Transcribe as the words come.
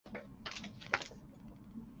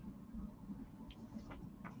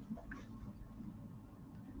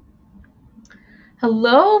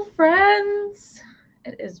Hello, friends.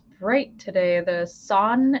 It is bright today. The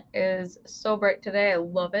sun is so bright today. I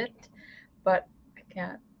love it, but I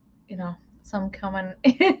can't, some coming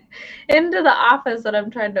into the office that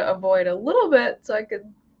I'm trying to avoid a little bit so I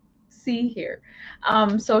can see here.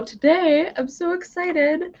 So today I'm so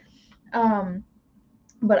excited.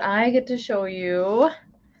 But I get to show you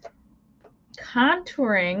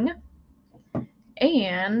contouring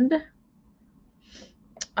and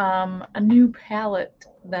a new palette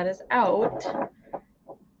that is out.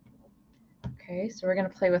 Okay, so we're going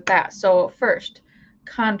to play with that. So first,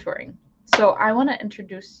 contouring. So I want to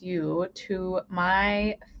introduce you to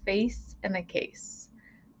my face in a case.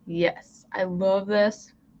 Yes, I love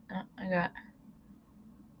this. I got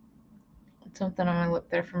something on my lip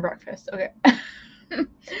there from breakfast. Okay.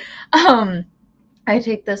 I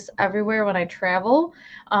take this everywhere when I travel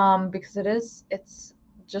because it's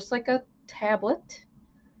just like a tablet.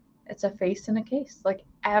 It's a face in a case. Like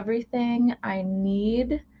everything I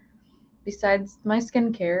need besides my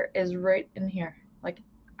skincare is right in here, like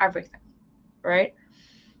everything, right?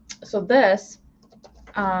 So this,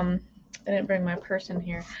 I didn't bring my purse in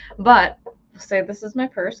here, but we'll say this is my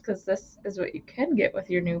purse because this is what you can get with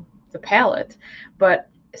the palette. But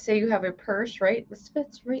say you have a purse, right? This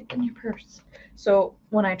fits right in your purse. So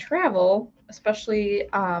when I travel, especially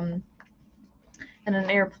in an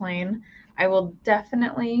airplane, I will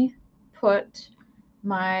definitely put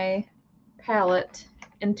my palette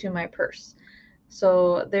into my purse.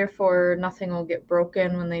 So therefore, nothing will get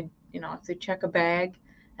broken when they, if they check a bag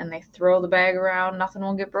and they throw the bag around, nothing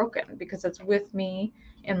will get broken because it's with me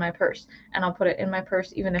in my purse. And I'll put it in my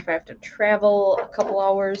purse even if I have to travel a couple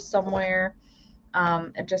hours somewhere.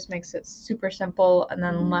 It just makes it super simple and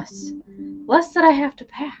then less that I have to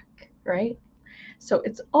pack, right? So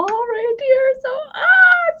it's all right here. So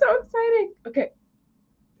so exciting. Okay,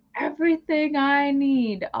 everything I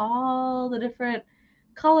need, all the different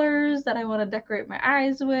colors that I want to decorate my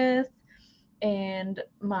eyes with, and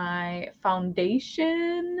my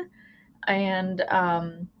foundation, and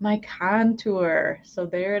my contour. So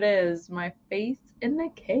there it is, my face in the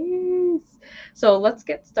case. So let's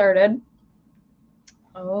get started.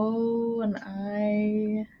 Oh, and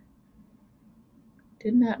I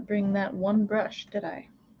did not bring that one brush, did I?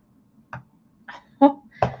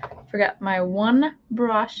 Forgot my one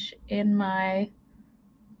brush in my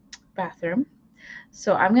bathroom.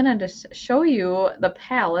 So I'm going to just show you the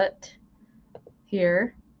palette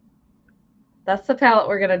here. That's the palette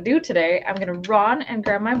we're going to do today. I'm going to run and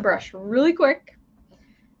grab my brush really quick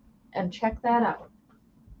and check that out.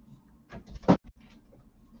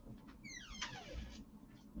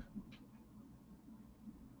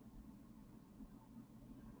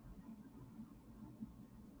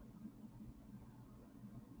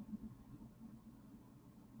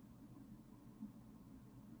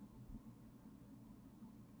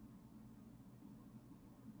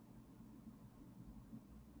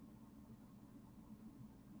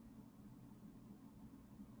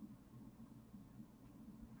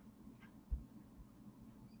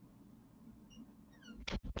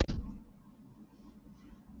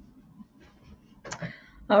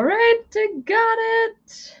 All right, I got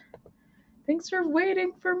it. Thanks for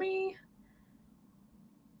waiting for me.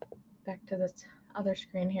 Back to this other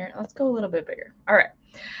screen here. Let's go a little bit bigger. All right,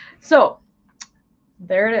 so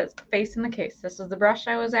there it is, face in the case. This is the brush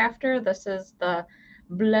I was after. This is the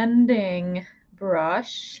blending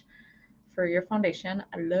brush for your foundation.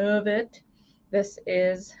 I love it. This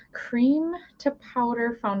is cream to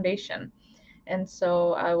powder foundation. And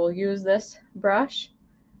so I will use this brush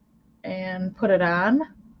and put it on.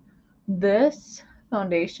 This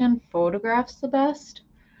foundation photographs the best.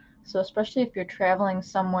 So especially if you're traveling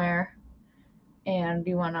somewhere and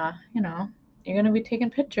you want to, you're going to be taking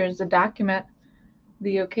pictures to document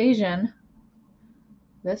the occasion,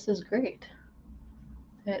 this is great.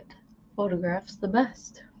 It photographs the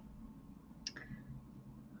best.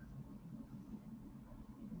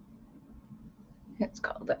 It's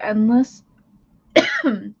called the Endless,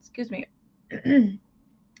 excuse me,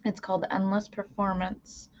 it's called the Endless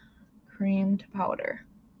Performance Cream to Powder.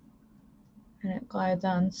 And it glides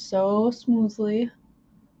on so smoothly.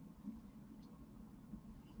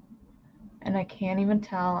 And I can't even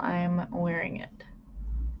tell I'm wearing it.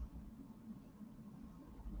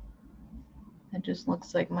 It just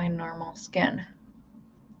looks like my normal skin.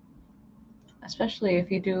 Especially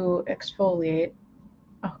if you do exfoliate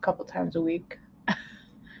a couple times a week.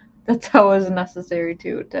 That's always necessary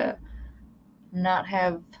too, to not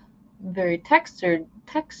have very textured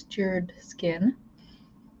skin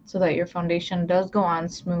so that your foundation does go on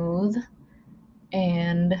smooth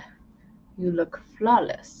and you look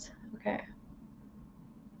flawless. Okay.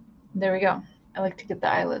 There we go. I like to get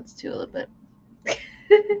the eyelids too a little bit.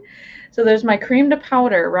 So there's my cream to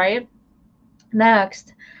powder, right?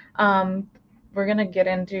 Next, we're going to get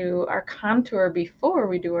into our contour before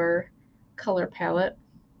we do our color palette.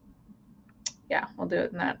 Yeah, we'll do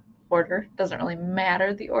it in that order. Doesn't really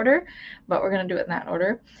matter the order, but we're going to do it in that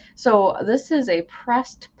order. So this is a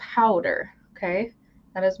pressed powder, okay?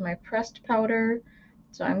 That is my pressed powder.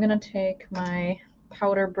 So I'm going to take my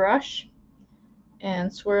powder brush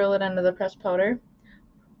and swirl it into the pressed powder.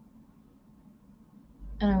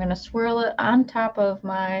 And I'm going to swirl it on top of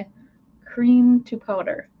my cream to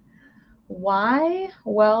powder. Why?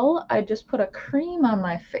 Well, I just put a cream on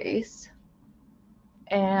my face,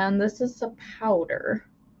 and this is a powder,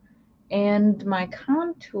 and my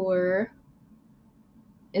contour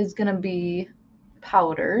is going to be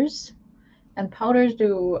powders, and powders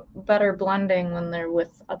do better blending when they're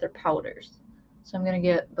with other powders. So I'm going to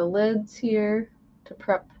get the lids here to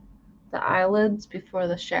prep the eyelids before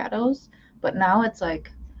the shadows, but now it's like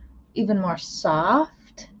even more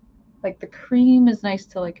soft. Like the cream is nice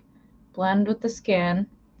to like blend with the skin,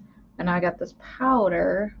 and I got this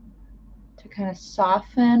powder to kind of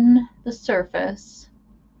soften the surface,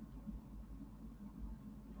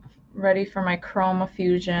 ready for my Chroma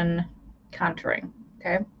Fusion contouring.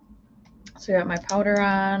 Okay, so I got my powder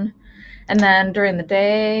on, and then during the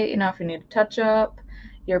day, you know, if you need to touch up,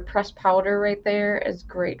 your pressed powder right there is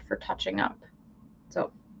great for touching up.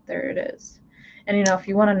 So there it is. And you know, if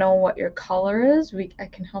you want to know what your color is, I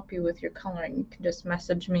can help you with your coloring. You can just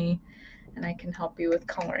message me and I can help you with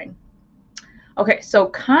coloring. Okay, so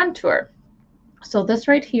contour. So this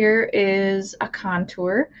right here is a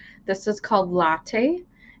contour. This is called Latte,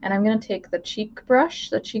 and I'm going to take the cheek brush.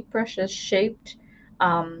 The cheek brush is shaped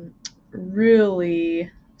really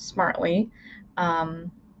smartly.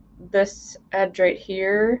 This edge right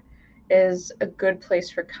here is a good place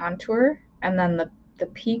for contour, and then the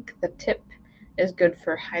peak, the tip, is good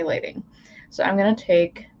for highlighting. So I'm going to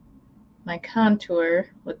take my contour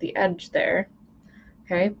with the edge there,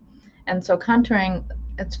 okay? And so contouring,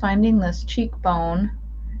 it's finding this cheekbone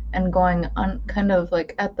and going on kind of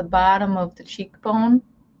like at the bottom of the cheekbone.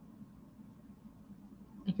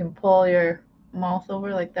 You can pull your mouth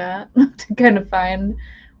over like that to kind of find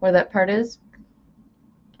where that part is.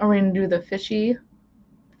 Or we're going to do the fishy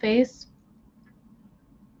face.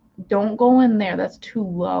 Don't go in there. That's too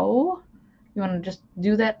low. You want to just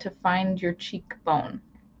do that to find your cheekbone.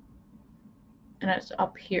 And it's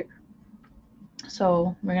up here.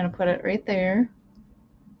 So we're going to put it right there.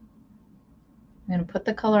 I'm going to put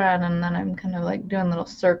the color on, and then I'm kind of like doing little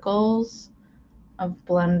circles of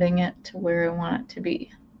blending it to where I want it to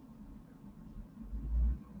be.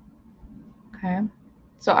 Okay,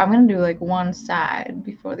 so I'm going to do like one side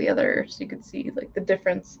before the other so you can see like the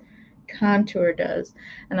difference contour does.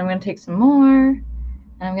 And I'm going to take some more and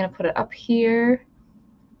I'm going to put it up here.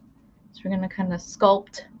 So we're going to kind of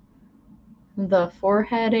sculpt the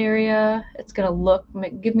forehead area. It's going to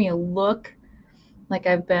give me a look like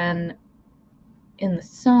I've been in the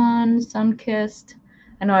sun-kissed.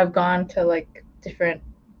 I know I've gone to like different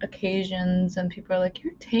occasions and people are like,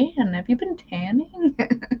 "You're tan. Have you been tanning?"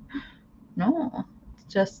 No,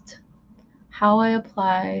 it's just how I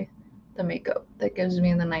apply the makeup that gives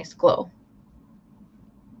me the nice glow.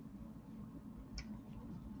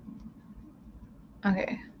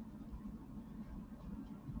 Okay.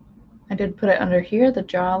 I did put it under here, the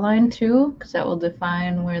jawline too, because that will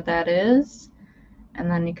define where that is. And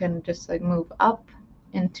then you can just like move up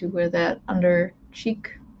into where that under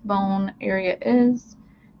cheekbone area is,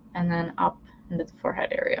 and then up into the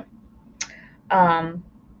forehead area.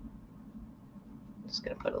 Just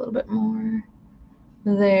gonna put a little bit more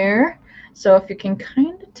there. So if you can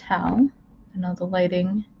kind of tell, I know the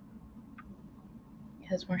lighting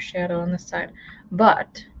has more shadow on this side,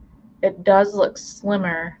 but it does look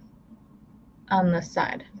slimmer on this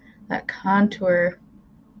side. That contour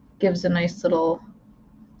gives a nice little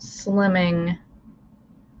slimming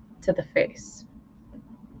to the face.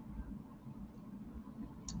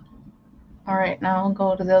 All right, now I'll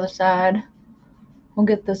go to the other side. We'll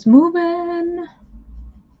get this moving.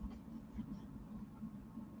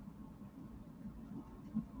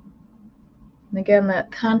 And again,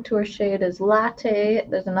 that contour shade is Latte.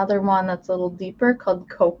 There's another one that's a little deeper called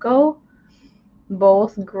Cocoa.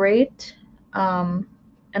 Both great. And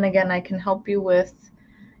again, I can help you with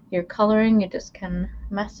your coloring. You just can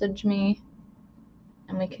message me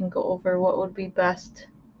and we can go over what would be best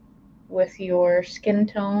with your skin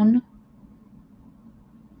tone.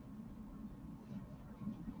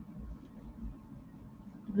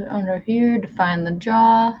 Under here, define the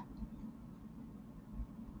jaw.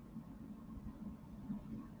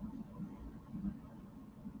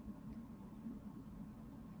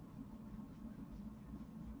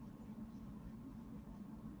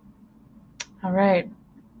 All right,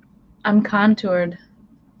 I'm contoured.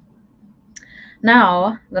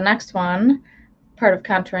 Now, the next one, part of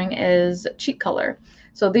contouring, is cheek color.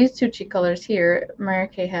 So these two cheek colors here, Mary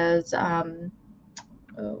Kay has,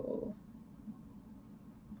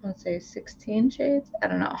 let's say 16 shades? I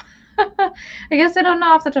don't know. I guess I don't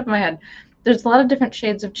know off the top of my head. There's a lot of different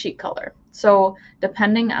shades of cheek color. So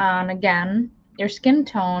depending on, again, your skin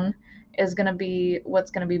tone is going to be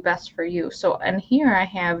what's going to be best for you. So, and here I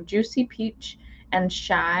have Juicy Peach and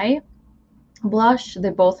Shy blush. They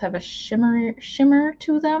both have a shimmer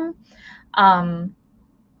to them.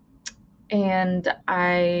 And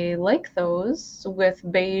I like those with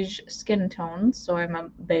beige skin tones. So I'm a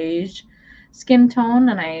beige skin tone,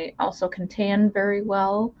 and I also can tan very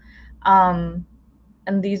well. And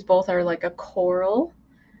these both are like a coral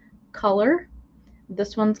color.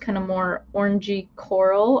 This one's kind of more orangey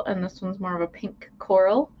coral, and this one's more of a pink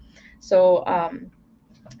coral. So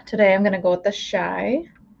today I'm going to go with the Shy.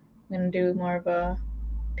 I'm going to do more of a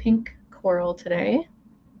pink coral today.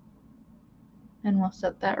 And we'll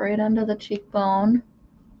set that right under the cheekbone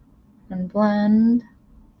and blend.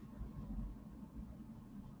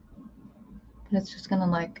 And it's just gonna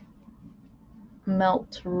like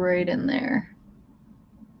melt right in there.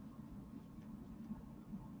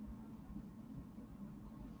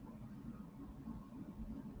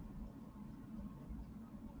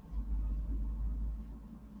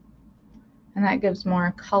 And that gives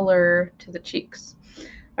more color to the cheeks.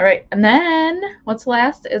 All right, and then what's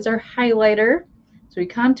last is our highlighter. So we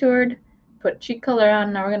contoured, put cheek color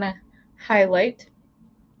on, now we're gonna highlight.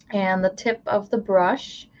 And the tip of the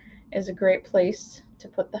brush is a great place to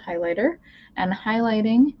put the highlighter. And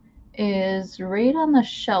highlighting is right on the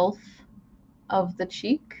shelf of the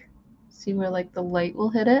cheek. See where like the light will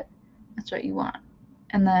hit it? That's what you want.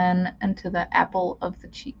 And then into the apple of the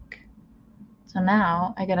cheek. So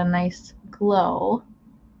now I get a nice glow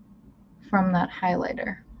from that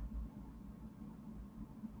highlighter.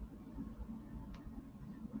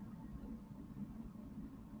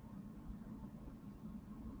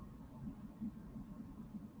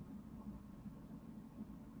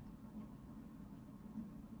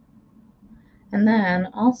 And then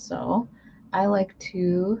also, I like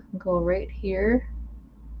to go right here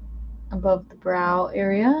above the brow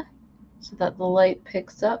area so that the light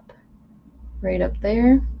picks up right up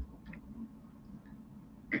there.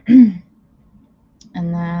 And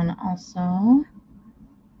then also on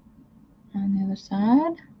the other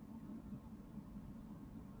side.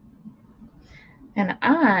 And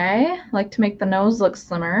I like to make the nose look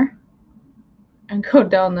slimmer and go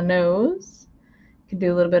down the nose. You can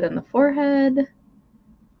do a little bit in the forehead.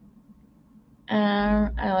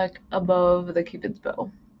 And I like above the Cupid's bow.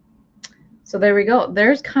 So there we go.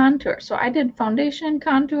 There's contour. So I did foundation,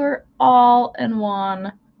 contour, all in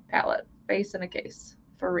one palette, face in a case,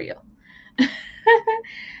 for real.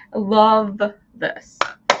 Love this.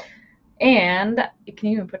 And you can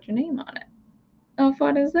even put your name on it. How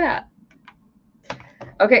fun is that?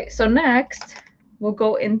 Okay, so next we'll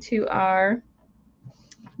go into our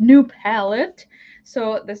new palette.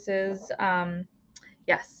 So this is,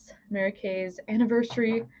 yes, Mary Kay's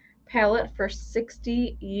anniversary palette for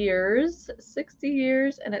 60 years. 60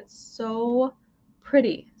 years, and it's so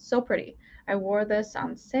pretty. So pretty. I wore this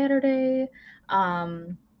on Saturday.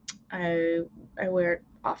 I wear it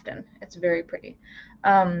often. It's very pretty.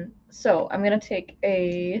 So I'm going to take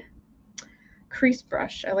a crease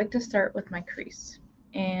brush. I like to start with my crease.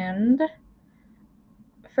 And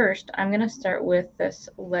first, I'm going to start with this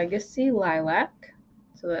Legacy Lilac.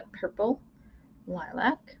 So that purple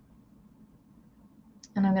lilac.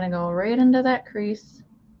 And I'm going to go right into that crease.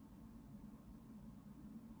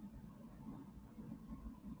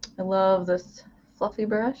 I love this fluffy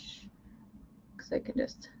brush because I can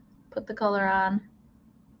just put the color on,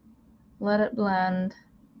 let it blend.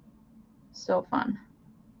 So fun.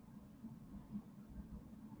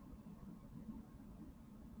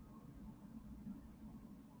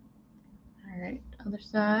 All right, other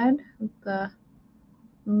side with the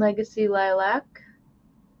Legacy Lilac.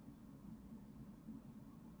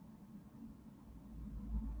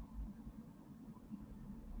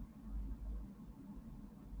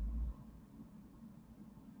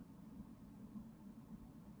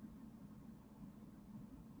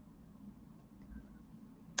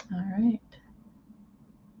 All right.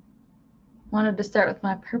 Wanted to start with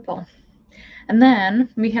my purple. And then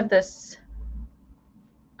we have this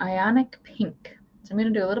Ionic Pink. So I'm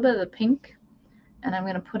going to do a little bit of the pink, and I'm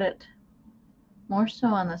going to put it more so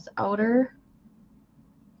on this outer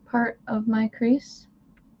part of my crease.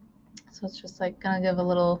 So it's just like going to give a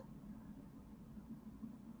little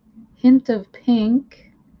hint of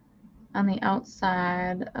pink on the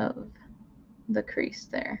outside of the crease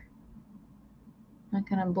there. I'm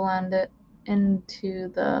going to blend it into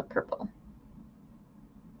the purple.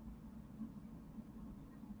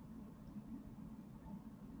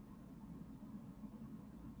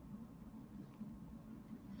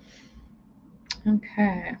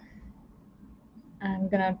 Okay. I'm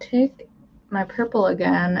going to take my purple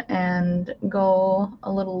again and go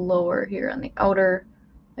a little lower here on the outer,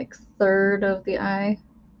 like, third of the eye.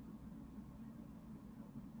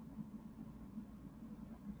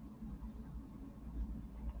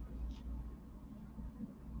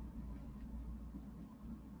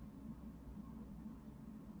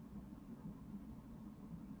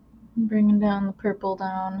 Bringing down the purple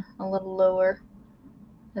down a little lower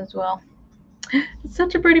as well. It's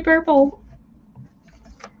such a pretty purple.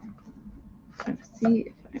 Let's see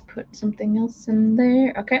if I put something else in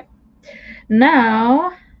there. Okay.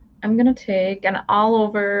 Now I'm going to take an all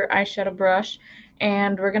over eyeshadow brush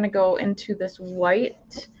and we're going to go into this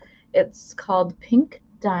white. It's called Pink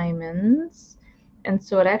Diamonds. And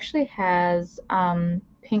so it actually has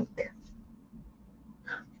pink.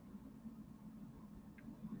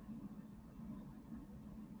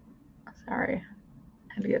 Sorry,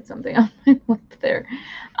 I had to get something on my lip there.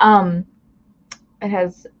 It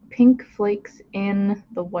has pink flakes in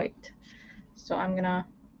the white. So I'm going to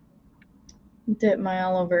dip my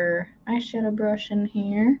all over eyeshadow brush in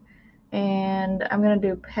here. And I'm going to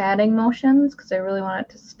do patting motions because I really want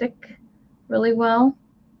it to stick really well.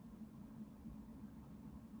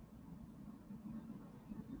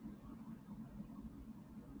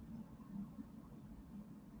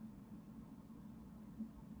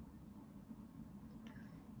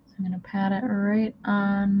 So I'm going to pat it right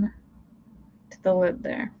on to the lid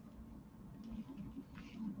there.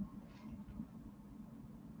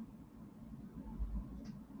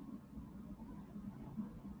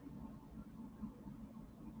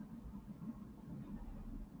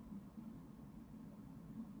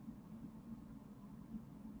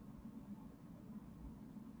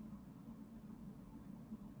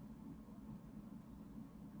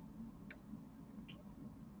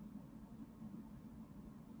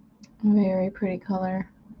 Very pretty color.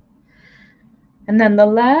 And then the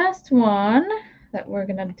last one that we're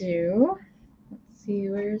going to do, let's see,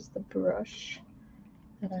 where's the brush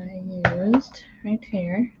that I used? Right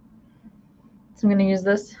here. So I'm going to use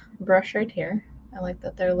this brush right here. I like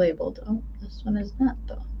that they're labeled. Oh, this one is not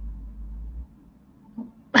though.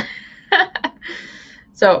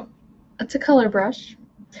 So it's a color brush.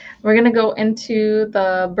 We're going to go into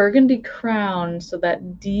the Burgundy Crown, so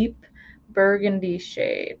that deep burgundy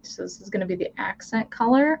shade. So this is going to be the accent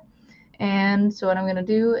color. And so what I'm going to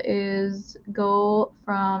do is go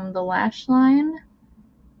from the lash line,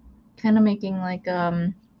 kind of making like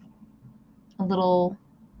a little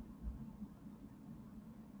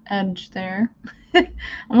edge there,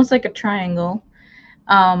 almost like a triangle.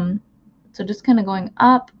 So just kind of going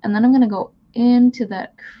up, and then I'm going to go into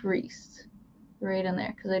that crease right in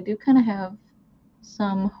there because I do kind of have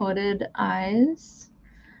some hooded eyes.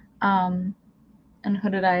 And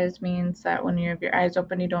hooded eyes means that when you have your eyes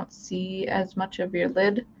open, you don't see as much of your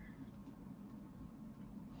lid.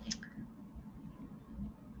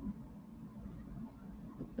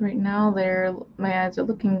 Right now, my eyes are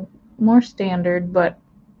looking more standard, but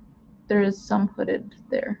there is some hooded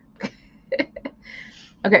there.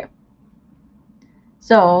 Okay.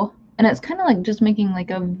 So, and it's kind of like just making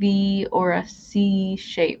like a V or a C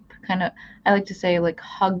shape. Kind of, I like to say like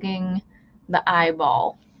hugging the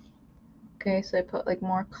eyeball. Okay, so I put like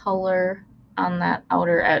more color on that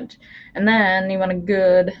outer edge. And then you want a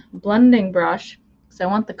good blending brush because I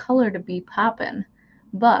want the color to be popping,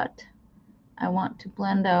 but I want to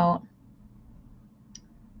blend out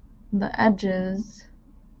the edges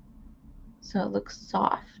so it looks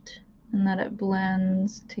soft and that it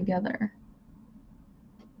blends together.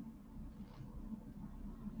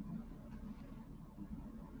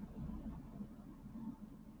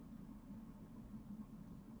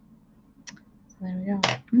 So there we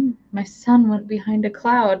go. My sun went behind a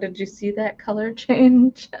cloud. Did you see that color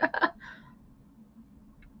change?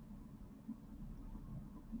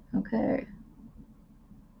 Okay.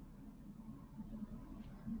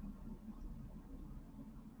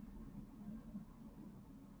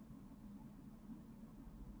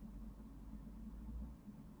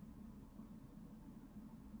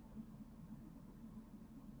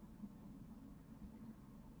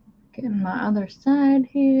 Getting my other side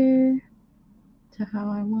here to how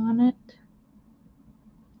I want it.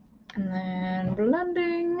 And then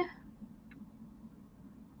blending.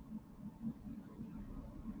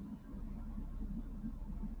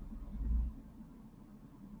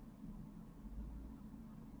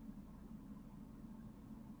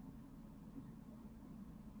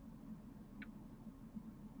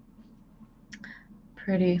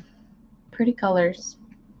 Pretty, pretty colors.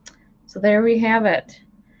 So there we have it.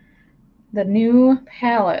 The new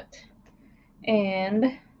palette. And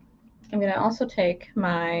I'm going to also take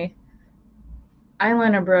my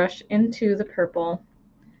eyeliner brush into the purple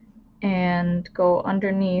and go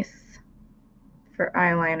underneath for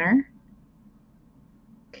eyeliner,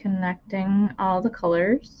 connecting all the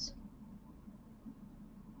colors.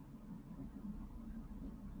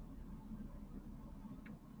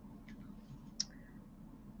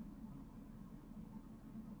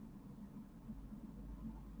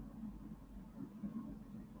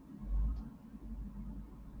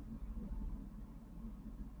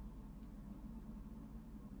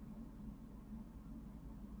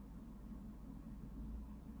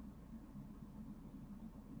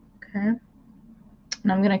 Okay.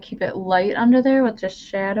 And I'm going to keep it light under there with just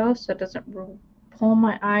shadow so it doesn't pull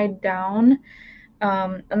my eye down.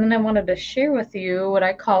 And then I wanted to share with you what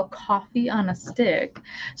I call coffee on a stick.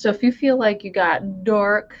 So if you feel like you got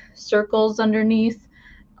dark circles underneath,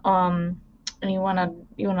 and you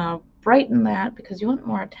wanna brighten that because you want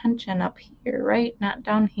more attention up here, right? Not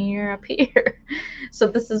down here, up here. So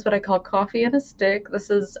this is what I call coffee on a stick. This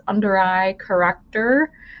is under eye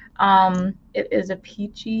corrector. It is a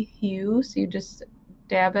peachy hue, so you just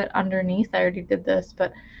dab it underneath. I already did this,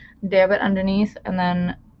 but dab it underneath, and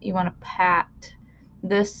then you want to pat.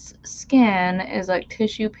 This skin is like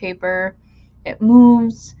tissue paper. It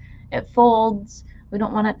moves, it folds. We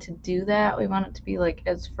don't want it to do that. We want it to be like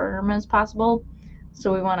as firm as possible.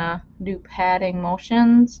 So we want to do patting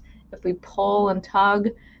motions. If we pull and tug,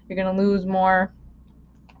 you're going to lose more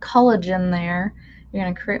collagen there. You're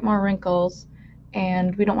going to create more wrinkles,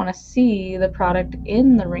 and we don't want to see the product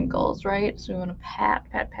in the wrinkles, right? So we want to pat,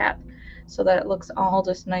 pat, pat so that it looks all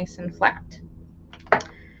just nice and flat.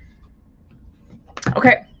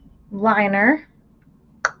 Okay, liner.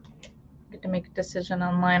 Get to make a decision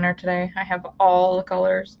on liner today. I have all the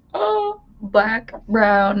colors. Oh, black,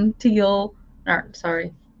 brown, teal, or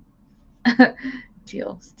sorry,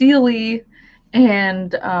 teal, steely,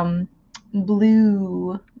 and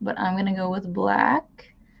blue. But I'm gonna go with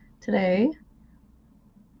black today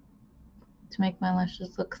to make my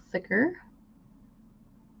lashes look thicker.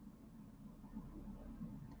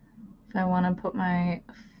 If I want to put my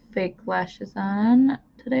fake lashes on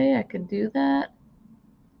today, I could do that.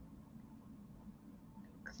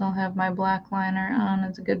 Because I'll have my black liner on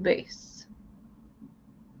as a good base.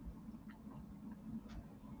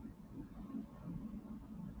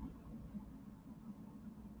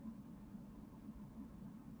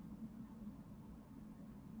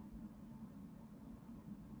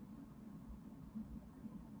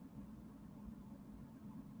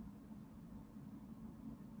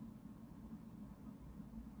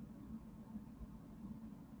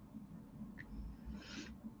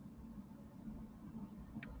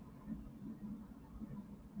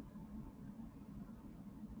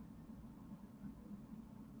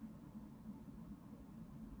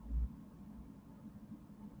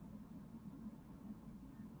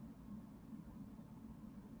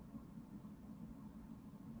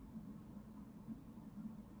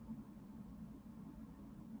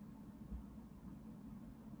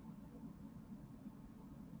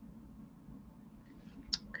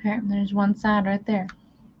 Okay, there's one side right there.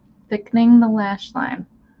 Thickening the lash line.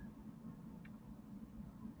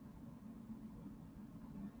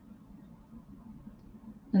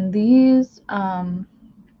 And these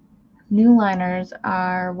new liners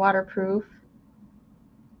are waterproof,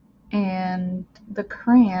 and the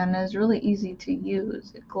crayon is really easy to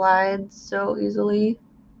use. It glides so easily.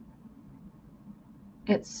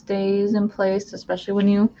 It stays in place, especially when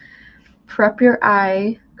you prep your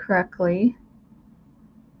eye correctly.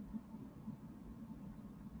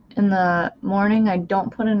 In the morning, I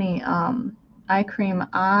don't put any eye cream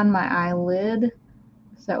on my eyelid,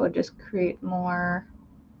 because that would just create more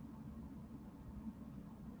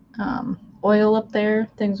oil up there.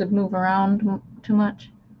 Things would move around too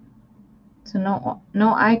much. So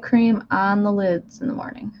no eye cream on the lids in the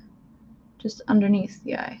morning, just underneath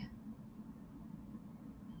the eye.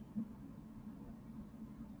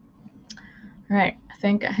 All right, I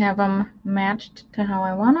think I have them matched to how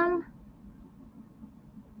I want them.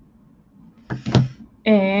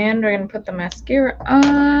 And we're gonna put the mascara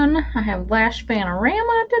on. I have Lash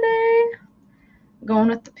Panorama today. Going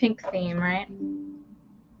with the pink theme, right?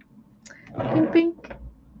 Pink, pink.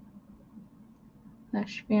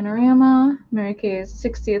 Lash Panorama, Mary Kay's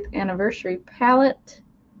 60th anniversary palette.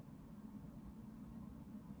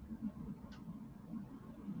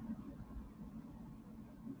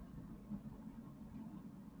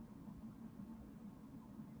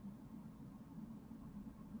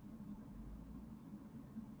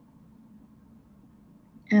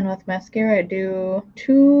 And with mascara, I do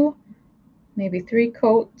 2, maybe 3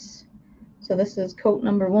 coats. So this is coat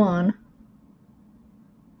number 1.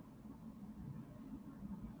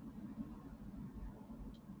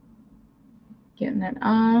 Getting it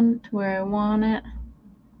on to where I want it.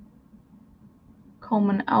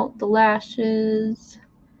 Combing out the lashes.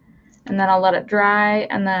 And then I'll let it dry,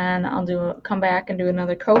 and then I'll come back and do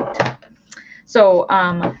another coat. So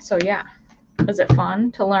yeah. Was it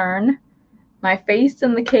fun to learn my face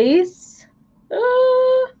in the case?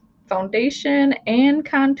 Foundation and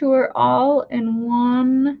contour all in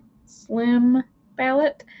one slim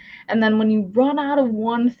palette. And then when you run out of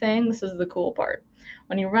one thing, this is the cool part.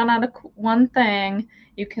 When you run out of one thing,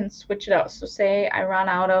 you can switch it out. So say I run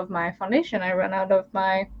out of my foundation, I run out of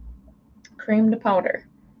my cream to powder.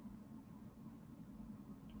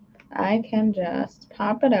 I can just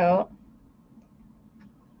pop it out,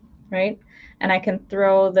 right? And I can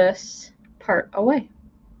throw this part away.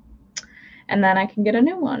 And then I can get a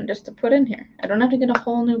new one just to put in here. I don't have to get a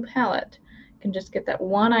whole new palette. I can just get that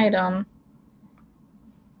one item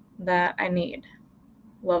that I need.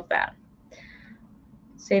 Love that.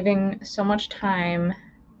 Saving so much time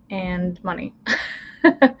and money.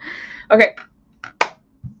 Okay.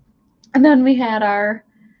 And then we had our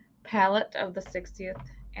palette of the 60th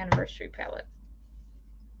anniversary palette.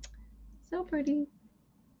 So pretty.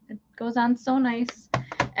 It goes on so nice.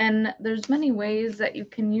 And there's many ways that you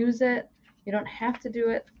can use it. You don't have to do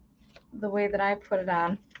it the way that I put it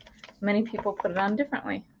on. Many people put it on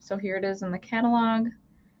differently. So here it is in the catalog.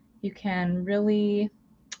 You can really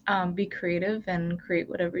be creative and create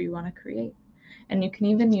whatever you want to create. And you can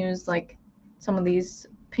even use like some of these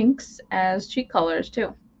pinks as cheek colors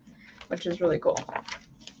too, which is really cool.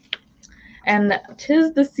 And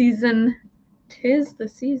tis the season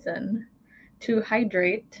to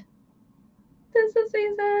hydrate. Tis the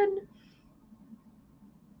season.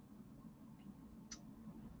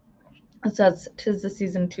 It says tis the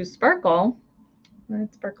season to sparkle. And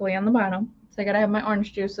it's sparkly on the bottom. So I gotta have my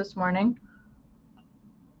orange juice this morning.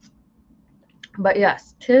 But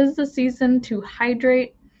yes, tis the season to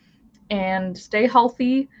hydrate and stay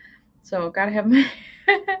healthy. So gotta have my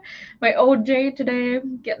my OJ today,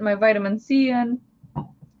 getting my vitamin C in.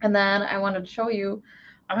 And then I wanted to show you,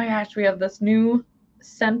 oh my gosh, we have this new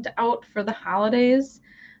scent out for the holidays.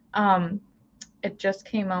 It just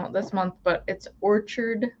came out this month, but it's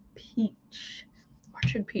Orchard Peach.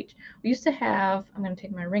 Orchard Peach. We used to have, I'm going to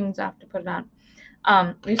take my rings off to put it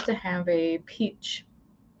on. We used to have a peach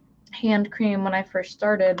hand cream when I first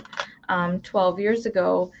started 12 years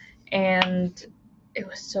ago, and it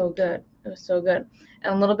was so good. It was so good.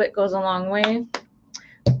 And a little bit goes a long way,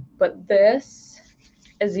 but this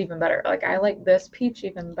is even better. Like, I like this peach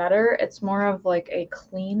even better. It's more of like a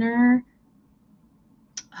cleaner,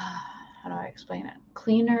 how do I explain it?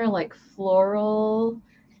 Cleaner, like floral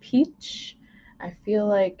peach. I feel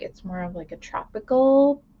like it's more of like a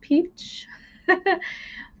tropical peach.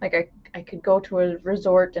 Like I could go to a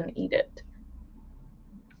resort and eat it.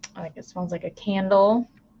 Like, it smells like a candle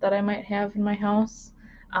that I might have in my house.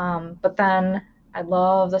 But then I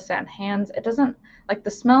love the satin hands. It doesn't, like,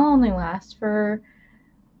 the smell only lasts for,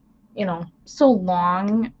 so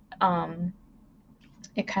long.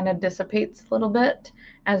 It kind of dissipates a little bit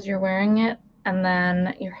as you're wearing it, and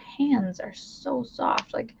then your hands are so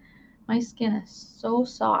soft. Like, my skin is so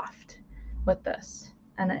soft with this,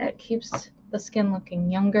 and it keeps the skin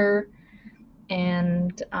looking younger,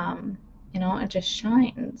 and it just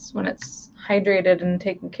shines when it's hydrated and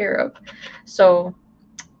taken care of. So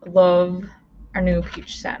love our new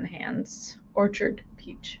peach satin hands, Orchard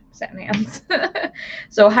Peach satin hands.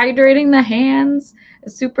 So hydrating the hands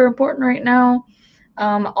is super important right now.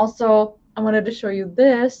 Also, I wanted to show you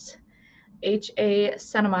this HA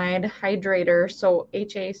Ceramide Hydrator. So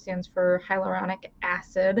HA stands for hyaluronic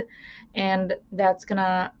acid, and that's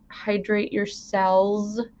gonna hydrate your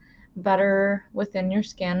cells better within your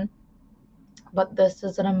skin. But this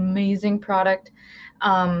is an amazing product.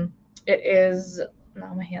 It is,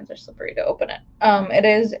 now my hands are slippery to open it. It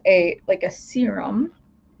is a serum.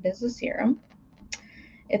 It is a serum.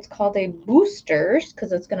 It's called a boosters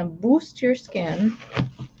because it's going to boost your skin.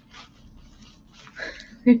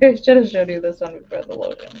 I should have showed you this one before the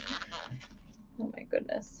lotion. Oh my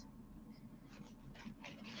goodness.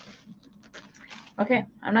 Okay,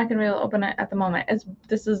 I'm not going to be able to open it at the moment.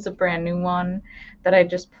 This is a brand new one that I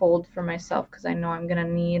just pulled for myself because I know I'm going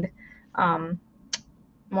to need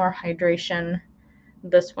more hydration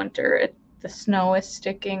this winter. The snow is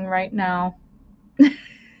sticking right now.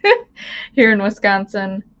 Here in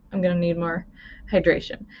Wisconsin, I'm going to need more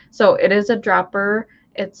hydration. So it is a dropper.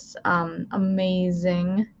 It's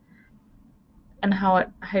amazing. and how it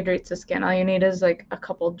hydrates the skin. All you need is like a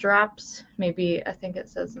couple drops, maybe, I think it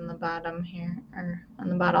says in the bottom here, or on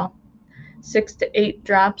the bottle, 6 to 8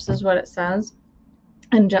 drops is what it says,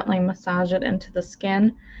 and gently massage it into the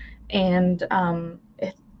skin, and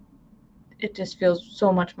it just feels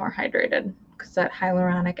so much more hydrated, because that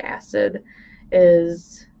hyaluronic acid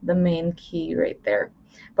is the main key right there.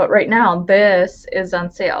 But right now, this is on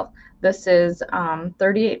sale. This is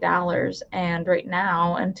 $38, and right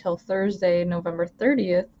now until Thursday, November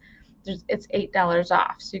 30th, it's $8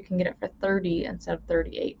 off, so you can get it for $30 instead of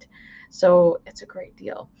 $38. So it's a great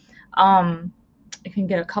deal. You can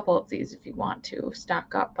get a couple of these if you want to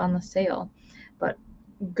stock up on the sale, but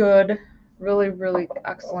good, really, really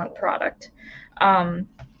excellent product.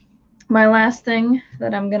 My last thing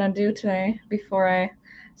that I'm gonna do today before I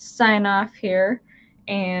sign off here,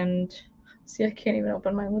 and see, I can't even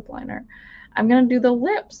open my lip liner. I'm gonna do the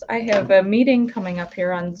lips. I have a meeting coming up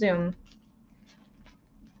here on Zoom.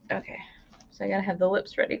 Okay, so I gotta have the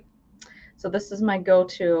lips ready. So this is my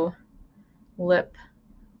go-to lip.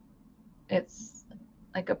 It's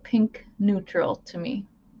like a pink neutral to me.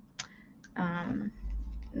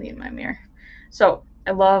 Need my mirror. So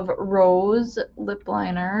I love Rose lip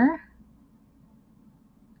liner.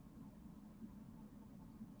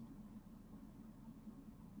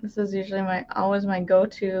 This is usually always my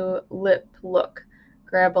go-to lip look.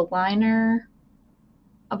 Grab a liner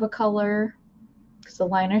of a color, because the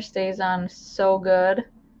liner stays on so good.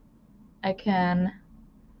 I can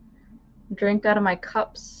drink out of my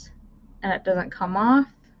cups and it doesn't come off.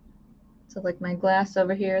 So like my glass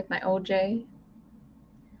over here with my OJ,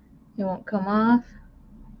 it won't come off.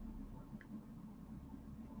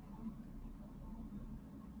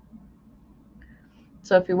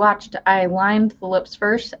 So if you watched, I lined the lips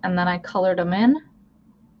first and then I colored them in.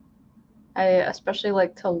 I especially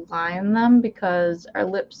like to line them because our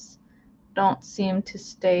lips don't seem to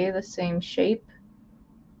stay the same shape,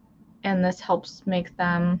 and this helps make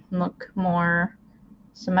them look more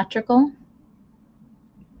symmetrical.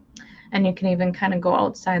 And you can even kind of go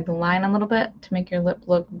outside the line a little bit to make your lip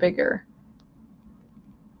look bigger.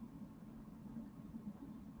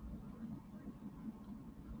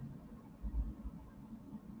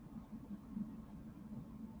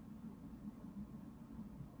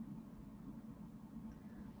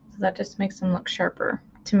 So that just makes them look sharper.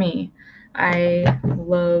 To me, I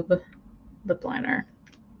love lip liner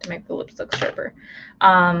to make the lips look sharper.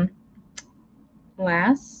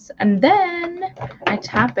 Last, and then I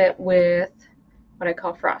top it with what I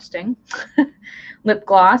call frosting. Lip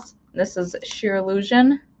gloss. This is Sheer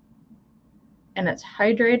Illusion, and it's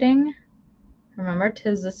hydrating. Remember,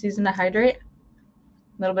 'tis the season to hydrate.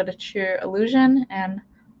 A little bit of Sheer Illusion, and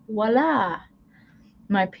voila,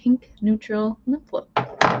 my pink neutral lip look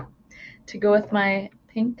to go with my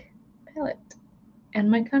pink palette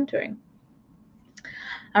and my contouring.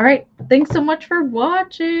 All right, thanks so much for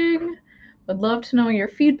watching. Would love to know your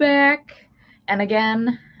feedback. And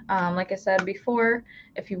again, like I said before,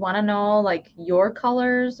 if you want to know like your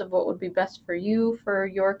colors of what would be best for you for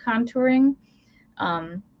your contouring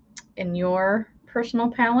in your personal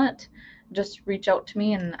palette, just reach out to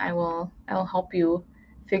me and I'll help you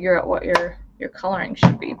figure out what your coloring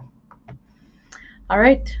should be. All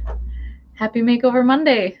right, happy Makeover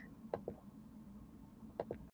Monday.